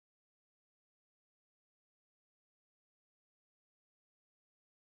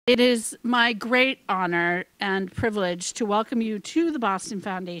It is my great honor and privilege to welcome you to the Boston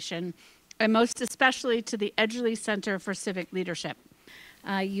Foundation, and most especially to the Edgerly Center for Civic Leadership.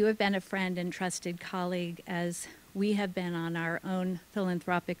 You have been a friend and trusted colleague as we have been on our own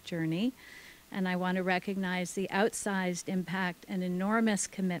philanthropic journey, and I want to recognize the outsized impact and enormous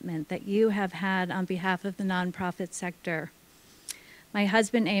commitment that you have had on behalf of the nonprofit sector. My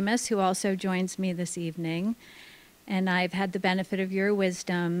husband Amos, who also joins me this evening, and I've had the benefit of your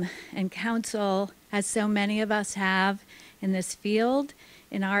wisdom and counsel, as so many of us have in this field,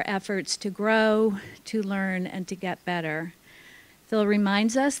 in our efforts to grow, to learn, and to get better. Phil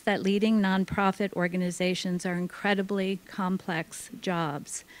reminds us that leading nonprofit organizations are incredibly complex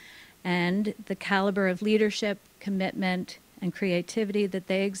jobs, and the caliber of leadership, commitment, and creativity that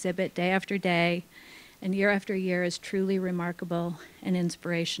they exhibit day after day and year after year is truly remarkable and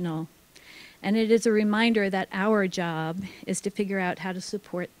inspirational. And it is a reminder that our job is to figure out how to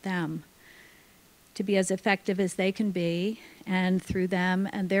support them, to be as effective as they can be, and through them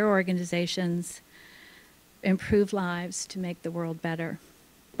and their organizations, improve lives to make the world better.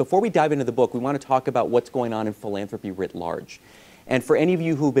 Before we dive into the book, we want to talk about what's going on in philanthropy writ large. And for any of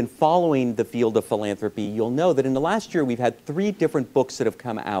you who've been following the field of philanthropy, you'll know that in the last year we've had 3 different books that have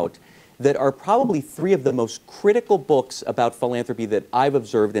come out that are probably 3 of the most critical books about philanthropy that I've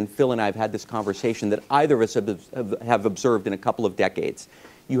observed, and Phil and I have had this conversation, that either of us have observed in a couple of decades.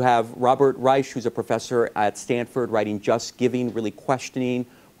 You have Robert Reich, who's a professor at Stanford, writing Just Giving, really questioning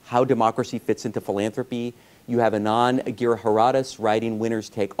how democracy fits into philanthropy. You have Anand Giridharadas writing Winners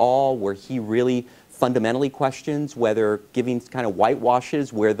Take All, where he really fundamentally questions whether giving kind of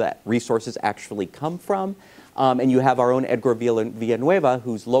whitewashes where the resources actually come from. And you have our own Edgar Villanueva,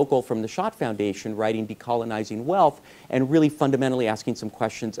 who's local from the Schott Foundation, writing Decolonizing Wealth, and really fundamentally asking some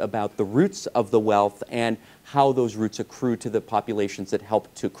questions about the roots of the wealth and how those roots accrue to the populations that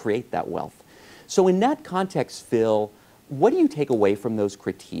help to create that wealth. So in that context, Phil, what do you take away from those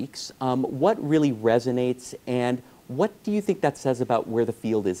critiques? What really resonates, and what do you think that says about where the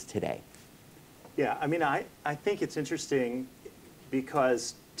field is today? Yeah, I mean, I think it's interesting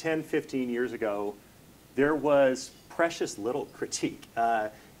because 10, 15 years ago, there was precious little critique.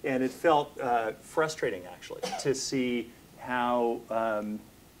 And it felt frustrating, actually, to see how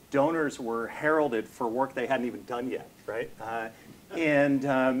donors were heralded for work they hadn't even done yet, right?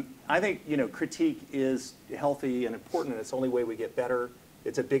 I think, you know, critique is healthy and important, and it's the only way we get better.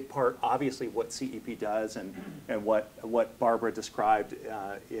 It's a big part, obviously, of what CEP does and what Barbara described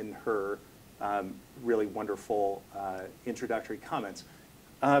in her really wonderful introductory comments.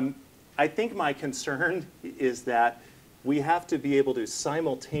 I think my concern is that we have to be able to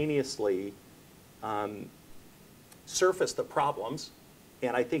simultaneously surface the problems,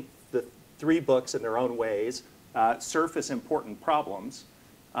 and I think the 3 books in their own ways surface important problems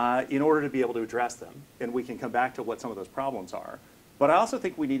in order to be able to address them, and we can come back to what some of those problems are. But I also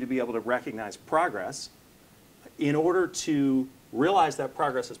think we need to be able to recognize progress in order to realize that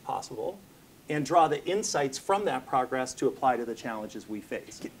progress is possible and draw the insights from that progress to apply to the challenges we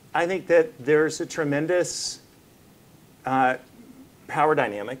face. I think that there's a tremendous power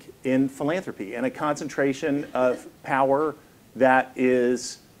dynamic in philanthropy and a concentration of power that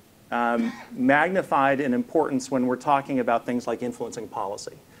is magnified in importance when we're talking about things like influencing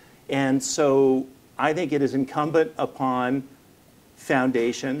policy. And so I think it is incumbent upon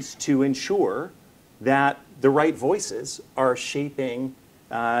foundations to ensure that the right voices are shaping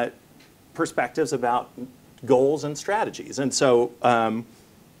perspectives about goals and strategies. And so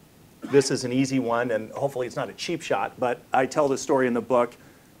this is an easy one, and hopefully it's not a cheap shot, but I tell the story in the book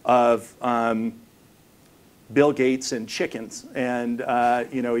of Bill Gates and chickens. And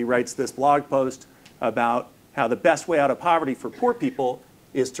you know, he writes this blog post about how the best way out of poverty for poor people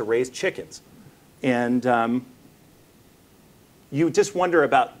is to raise chickens. And you just wonder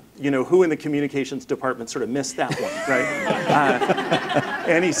about, you know, who in the communications department sort of missed that one, right?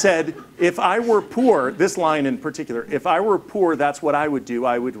 And he said, if I were poor, this line in particular, if I were poor, that's what I would do.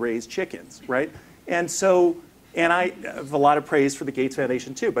 I would raise chickens, right? And so, and I have a lot of praise for the Gates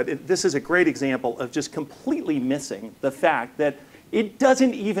Foundation too, but this is a great example of just completely missing the fact that it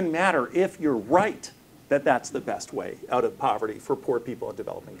doesn't even matter if you're right that that's the best way out of poverty for poor people in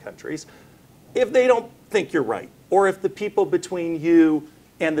developing countries, if they don't think you're right, or if the people between you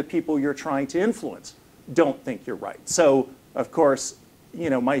and the people you're trying to influence don't think you're right. So, of course, you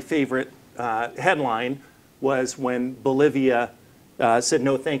know, my favorite headline was when Bolivia said,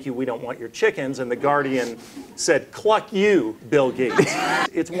 no, thank you, we don't want your chickens, and The Guardian said, cluck you, Bill Gates.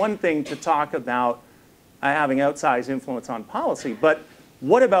 It's one thing to talk about having outsized influence on policy, but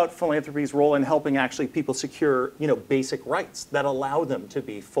what about philanthropy's role in helping actually people secure, basic rights that allow them to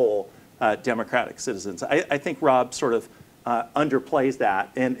be full democratic citizens? I think Rob sort of underplays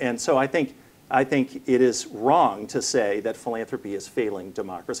that, and so I think it is wrong to say that philanthropy is failing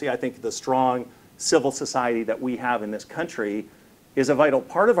democracy. I think the strong civil society that we have in this country is a vital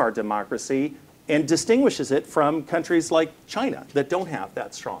part of our democracy and distinguishes it from countries like China that don't have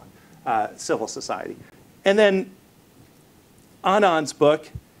that strong civil society. And then Anand's book,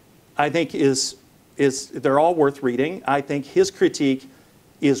 I think, they're all worth reading. I think his critique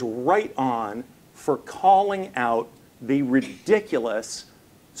is right on for calling out the ridiculous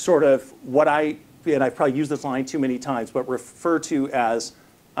sort of and I've probably used this line too many times, but refer to as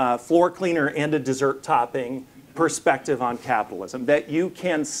floor cleaner and a dessert topping perspective on capitalism, that you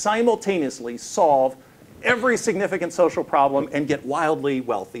can simultaneously solve every significant social problem and get wildly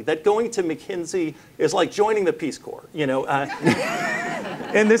wealthy, that going to McKinsey is like joining the Peace Corps,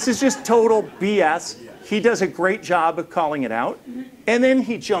 and this is just total BS. He does a great job of calling it out, and then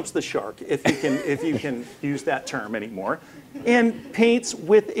he jumps the shark, if you can use that term anymore, and paints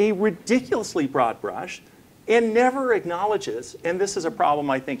with a ridiculously broad brush and never acknowledges, and this is a problem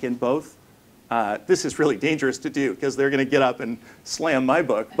I think in both, this is really dangerous to do because they're going to get up and slam my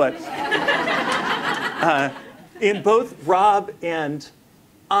book, but in both Rob and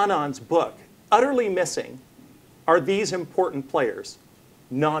Anand's book, utterly missing are these important players,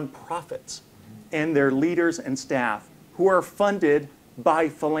 nonprofits, and their leaders and staff who are funded by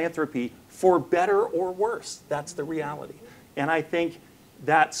philanthropy for better or worse. That's the reality. And I think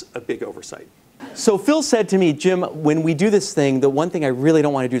that's a big oversight. So Phil said to me, Jim, when we do this thing, the one thing I really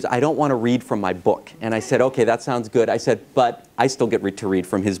don't want to do is I don't want to read from my book. And I said, okay, that sounds good. I said, but I still get to read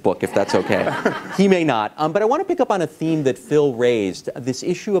from his book, if that's okay. He may not. But I want to pick up on a theme that Phil raised, this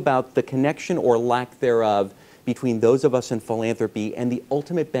issue about the connection or lack thereof between those of us in philanthropy and the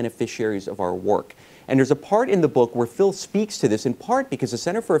ultimate beneficiaries of our work. And there's a part in the book where Phil speaks to this, in part because the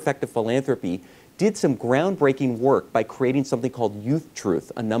Center for Effective Philanthropy did some groundbreaking work by creating something called Youth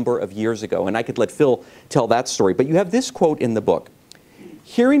Truth a number of years ago. And I could let Phil tell that story. But you have this quote in the book.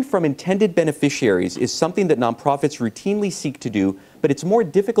 Hearing from intended beneficiaries is something that nonprofits routinely seek to do, but it's more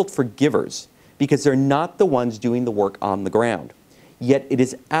difficult for givers because they're not the ones doing the work on the ground. Yet it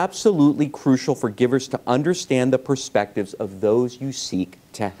is absolutely crucial for givers to understand the perspectives of those you seek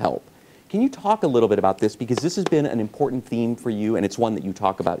to help. Can you talk a little bit about this? Because this has been an important theme for you, and it's one that you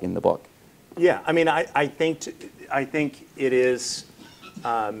talk about in the book. Yeah, I mean, I think it is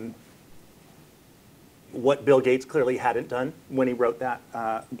what Bill Gates clearly hadn't done when he wrote that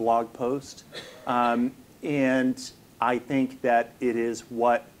blog post. And I think that it is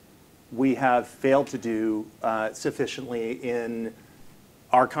what we have failed to do sufficiently in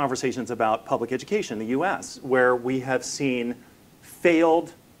our conversations about public education in the US, where we have seen failure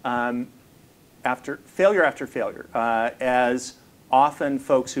after failure, as often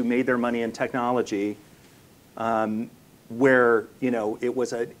folks who made their money in technology, where it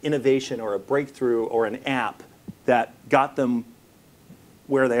was an innovation or a breakthrough or an app that got them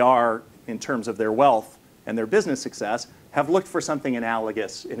where they are in terms of their wealth and their business success, have looked for something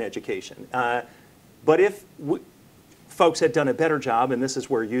analogous in education. But if folks had done a better job, and this is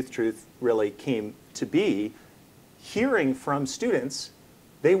where Youth Truth really came to be, hearing from students,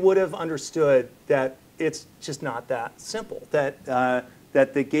 they would have understood that it's just not that simple. That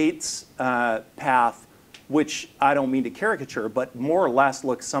the Gates path, which I don't mean to caricature, but more or less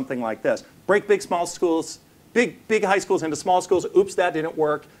looks something like this: break big small schools, big high schools into small schools. Oops, that didn't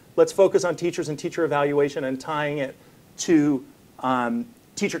work. Let's focus on teachers and teacher evaluation and tying it to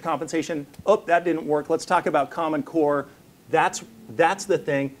teacher compensation. Oh, that didn't work. Let's talk about Common Core. That's the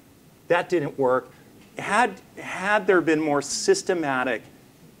thing. That didn't work. Had there been more systematic,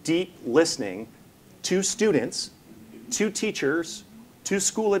 deep listening to students, to teachers, to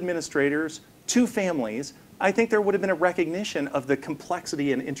school administrators, to families, I think there would have been a recognition of the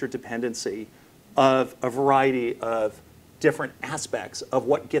complexity and interdependency of a variety of different aspects of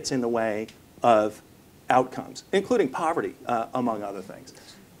what gets in the way of outcomes, including poverty, among other things.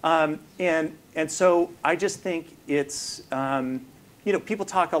 And so I just think it's, people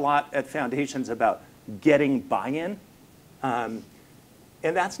talk a lot at foundations about getting buy-in.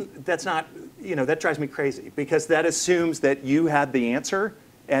 And that's not, that drives me crazy, because that assumes that you had the answer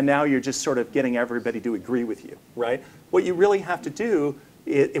and now you're just sort of getting everybody to agree with you, right? What you really have to do,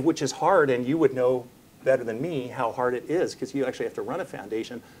 which is hard, and you would know better than me how hard it is, because you actually have to run a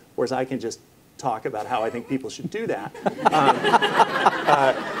foundation, whereas I can just talk about how I think people should do that.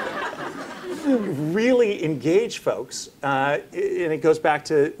 really engage folks, and it goes back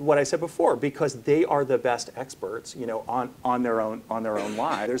to what I said before, because they are the best experts, on their own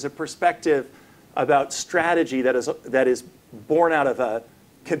lives. There's a perspective about strategy that is born out of a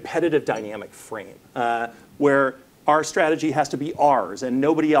competitive dynamic frame, where our strategy has to be ours and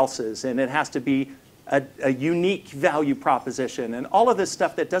nobody else's, and it has to be a unique value proposition, and all of this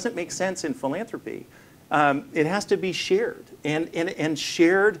stuff that doesn't make sense in philanthropy. It has to be shared, and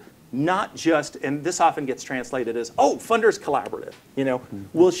shared. Not just, and this often gets translated as, oh, funders collaborative,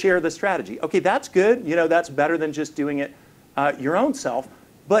 we'll share the strategy. Okay, that's good, that's better than just doing it your own self.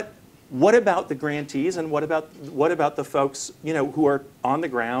 But what about the grantees, and what about the folks, who are on the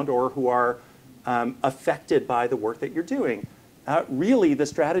ground or who are affected by the work that you're doing? Really, the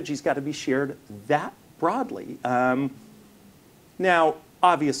strategy's got to be shared that broadly. Now,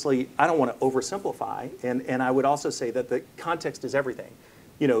 obviously, I don't want to oversimplify, and I would also say that the context is everything.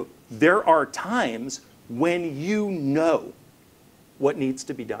 There are times when you know what needs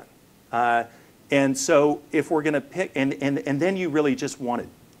to be done. And so if we're going to pick, and then you really just want to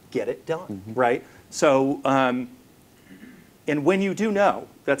get it done, right? So, and when you do know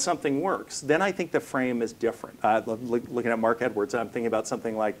that something works, then I think the frame is different. Looking at Mark Edwards, I'm thinking about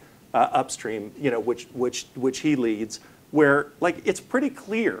something like Upstream, which he leads, where it's pretty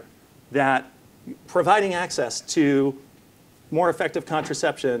clear that providing access to more effective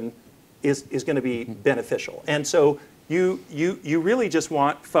contraception is going to be beneficial. And so you really just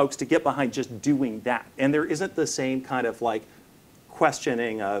want folks to get behind just doing that. And there isn't the same kind of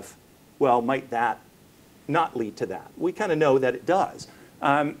questioning of, well, might that not lead to that? We kind of know that it does.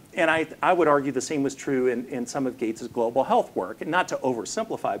 And I would argue the same was true in some of Gates's global health work. And not to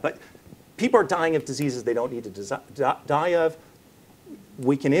oversimplify, but people are dying of diseases they don't need to die of.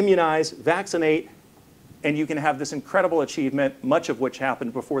 We can immunize, vaccinate, and you can have this incredible achievement, much of which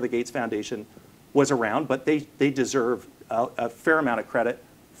happened before the Gates Foundation was around, but they deserve a fair amount of credit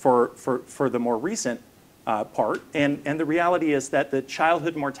for the more recent part. And the reality is that the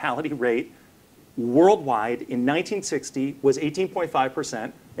childhood mortality rate worldwide in 1960 was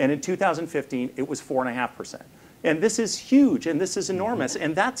 18.5%, and in 2015 it was 4.5%. And this is huge, and this is enormous,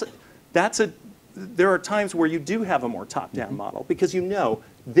 and there are times where you do have a more top-down model, because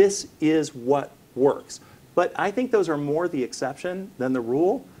this is what works. But I think those are more the exception than the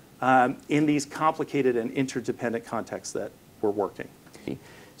rule in these complicated and interdependent contexts that we're working.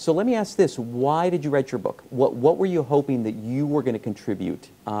 So let me ask this: why did you write your book? What were you hoping that you were going to contribute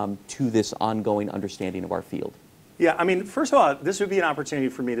to this ongoing understanding of our field? Yeah, I mean, first of all, this would be an opportunity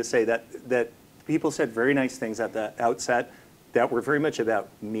for me to say that people said very nice things at the outset that were very much about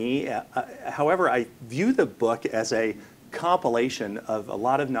me. However, I view the book as a compilation of a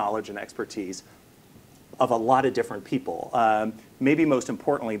lot of knowledge and expertise of a lot of different people. Maybe most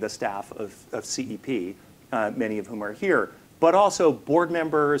importantly, the staff of CEP, many of whom are here, but also board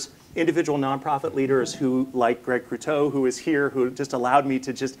members, individual nonprofit leaders who, like Greg Croteau, who is here, who just allowed me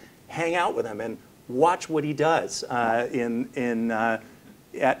to just hang out with him and watch what he does at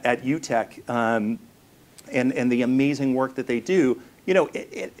UTech, and the amazing work that they do.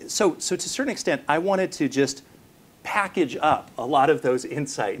 So to a certain extent, I wanted to just package up a lot of those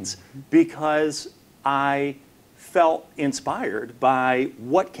insights because I felt inspired by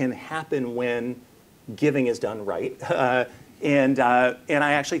what can happen when giving is done right. And I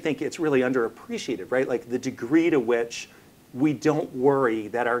actually think it's really underappreciated, right? Like the degree to which we don't worry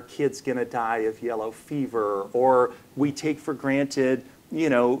that our kid's gonna die of yellow fever, or we take for granted,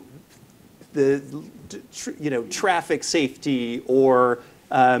 traffic safety, or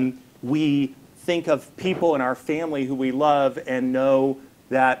we think of people in our family who we love and know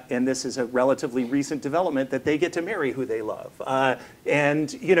that, and this is a relatively recent development, that they get to marry who they love. And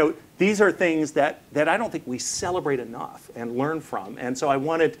these are things that I don't think we celebrate enough and learn from. And so I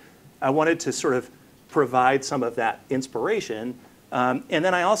wanted to sort of provide some of that inspiration. And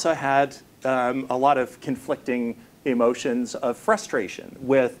then I also had a lot of conflicting emotions of frustration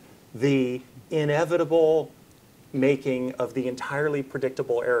with the inevitable making of the entirely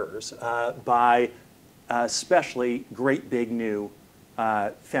predictable errors by especially great big new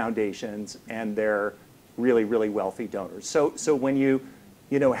foundations and their really, really wealthy donors. So when you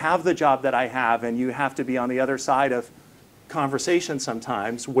have the job that I have, and you have to be on the other side of conversations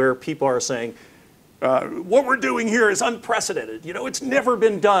sometimes where people are saying, what we're doing here is unprecedented. It's never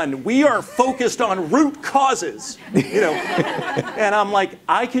been done. We are focused on root causes. And I'm like,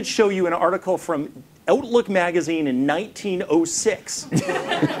 I could show you an article from Outlook magazine in 1906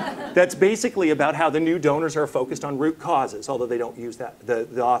 that's basically about how the new donors are focused on root causes, although they don't use that.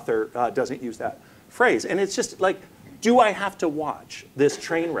 The author doesn't use that phrase. And it's just like, do I have to watch this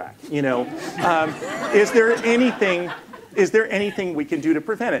train wreck? You know, is there anything we can do to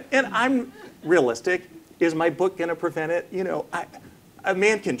prevent it? And I'm realistic. Is my book going to prevent it? You know, a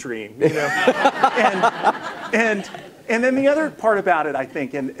man can dream. You know, and then the other part about it, I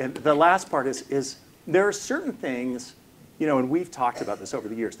think, and the last part is there are certain things, you know, and we've talked about this over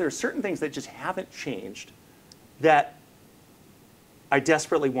the years. There are certain things that just haven't changed that I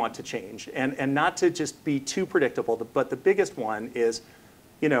desperately want to change, and not to just be too predictable, but the biggest one is,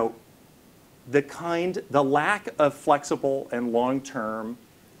 you know, the lack of flexible and long-term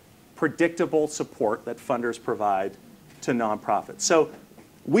predictable support that funders provide to nonprofits. So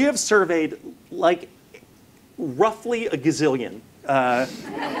we have surveyed like roughly a gazillion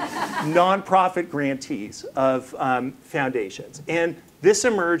nonprofit grantees of foundations, and this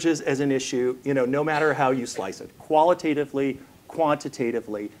emerges as an issue, you know, no matter how you slice it, qualitatively,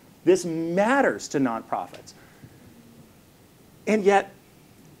 quantitatively. This matters to nonprofits. And yet,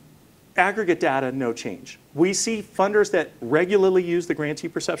 aggregate data, no change. We see funders that regularly use the grantee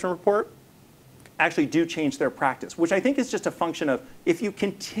perception report actually do change their practice, which I think is just a function of if you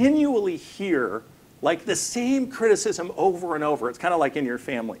continually hear like the same criticism over and over, it's kind of like in your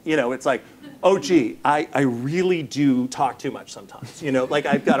family. You know, it's like, oh, gee, I really do talk too much sometimes. You know, like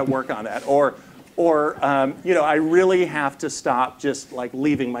I've got to work on that. Or you know, I really have to stop just like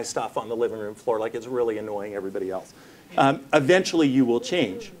leaving my stuff on the living room floor, like it's really annoying everybody else. Eventually, you will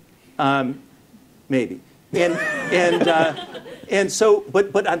change, maybe. And so,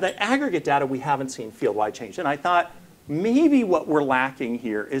 but on the aggregate data, we haven't seen field-wide change. And I thought maybe what we're lacking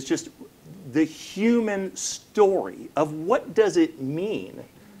here is just the human story of what does it mean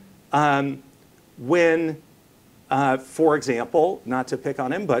when. For example, not to pick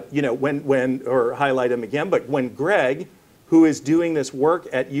on him, but you know, or highlight him again, but when Greg, who is doing this work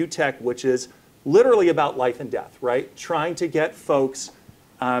at UTech, which is literally about life and death, right? Trying to get folks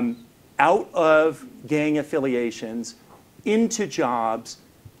out of gang affiliations, into jobs,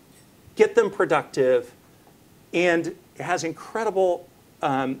 get them productive, and has incredible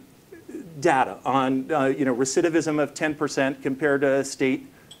data on you know, recidivism of 10% compared to a state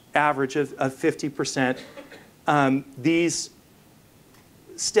average of 50%. These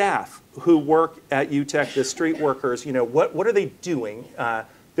staff who work at UTech, the street workers, you know, what are they doing?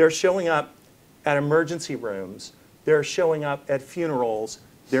 They're showing up at emergency rooms. They're showing up at funerals.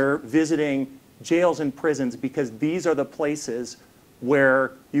 They're visiting jails and prisons because these are the places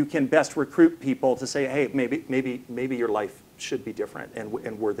where you can best recruit people to say, hey, maybe your life should be different, and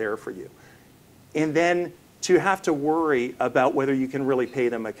we're there for you. And then to have to worry about whether you can really pay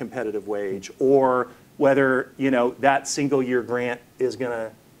them a competitive wage, or whether, you know, that single-year grant is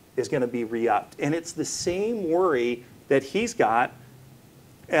gonna be re-upped. And it's the same worry that he's got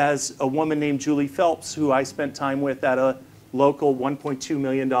as a woman named Julie Phelps, who I spent time with at a local $1.2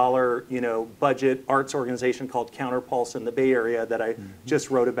 million, you know, budget arts organization called Counterpulse in the Bay Area that I just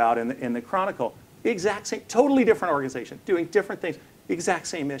wrote about in the Chronicle. Exact same, totally different organization, doing different things, exact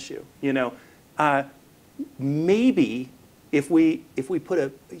same issue. You know, maybe if we put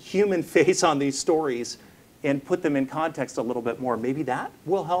a human face on these stories and put them in context a little bit more, maybe that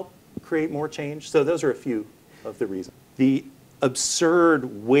will help create more change. So those are a few of the reasons. The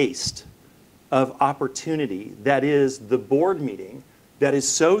absurd waste of opportunity that is the board meeting that is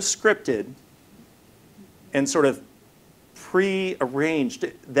so scripted and sort of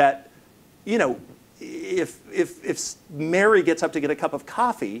pre-arranged that, you know, if Mary gets up to get a cup of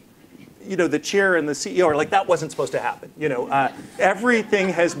coffee, you know, the chair and the CEO are like, that wasn't supposed to happen. You know, everything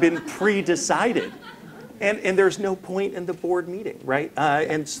has been pre-decided. And there's no point in the board meeting, right?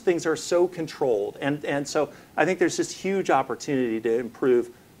 And things are so controlled. And so I think there's this huge opportunity to improve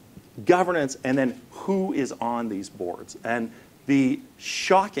governance and then who is on these boards. And the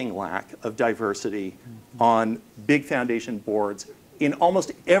shocking lack of diversity on big foundation boards in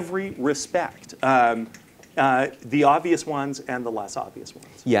almost every respect. The obvious ones and the less obvious ones.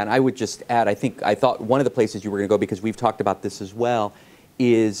 Yeah, and I would just add, I thought one of the places you were going to go, because we've talked about this as well,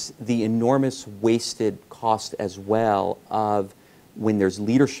 is the enormous wasted cost as well of when there's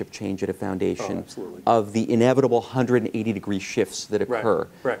leadership change at a foundation, of the inevitable 180-degree shifts that occur,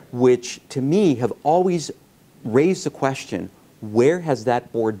 which to me have always raised the question, where has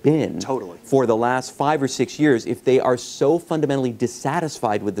that board been for the last 5 or 6 years if they are so fundamentally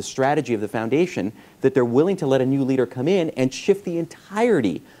dissatisfied with the strategy of the foundation that they're willing to let a new leader come in and shift the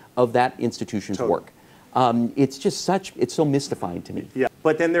entirety of that institution's work? It's just it's so mystifying to me. Yeah,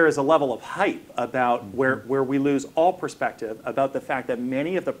 but then there is a level of hype about where we lose all perspective about the fact that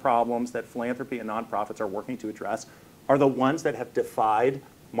many of the problems that philanthropy and nonprofits are working to address are the ones that have defied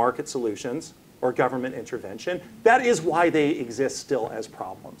market solutions or government intervention. That is why they exist still as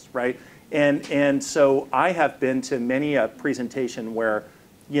problems, right? And so I have been to many a presentation where,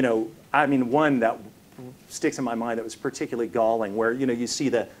 you know, I mean, one that sticks in my mind that was particularly galling, where, you know, you see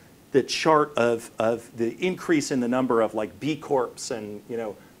the chart of the increase in the number of like B Corps and, you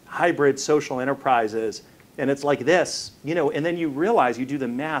know, hybrid social enterprises, and it's like this, you know, and then you realize, you do the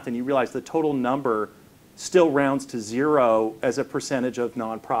math and you realize the total number still rounds to 0 as a percentage of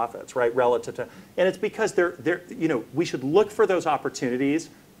nonprofits, right, relative to, and it's because they're, you know, we should look for those opportunities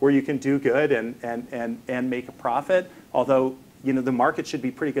where you can do good and make a profit, although, you know, the market should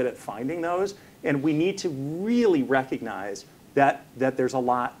be pretty good at finding those, and we need to really recognize that there's a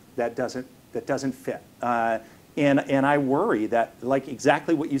lot that doesn't fit. And I worry that, like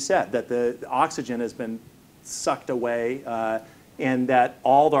exactly what you said, that the oxygen has been sucked away, and that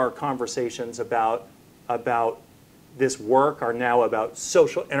all our conversations about this work are now about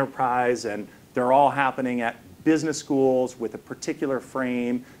social enterprise, and they're all happening at business schools with a particular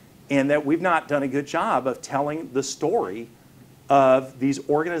frame, and that we've not done a good job of telling the story of these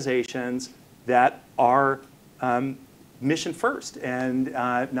organizations that are mission first and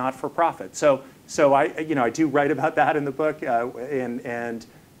not for profit. So I do write about that in the book,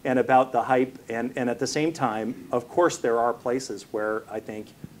 and about the hype, and at the same time, of course, there are places where I think,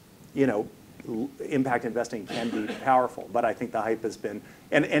 you know, impact investing can be powerful, but I think the hype has been,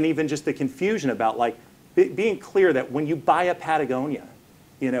 and even just the confusion about like being clear that when you buy a Patagonia,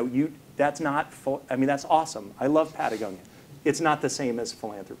 you know, that's not, I mean, that's awesome. I love Patagonia. It's not the same as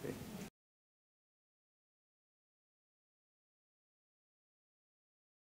philanthropy.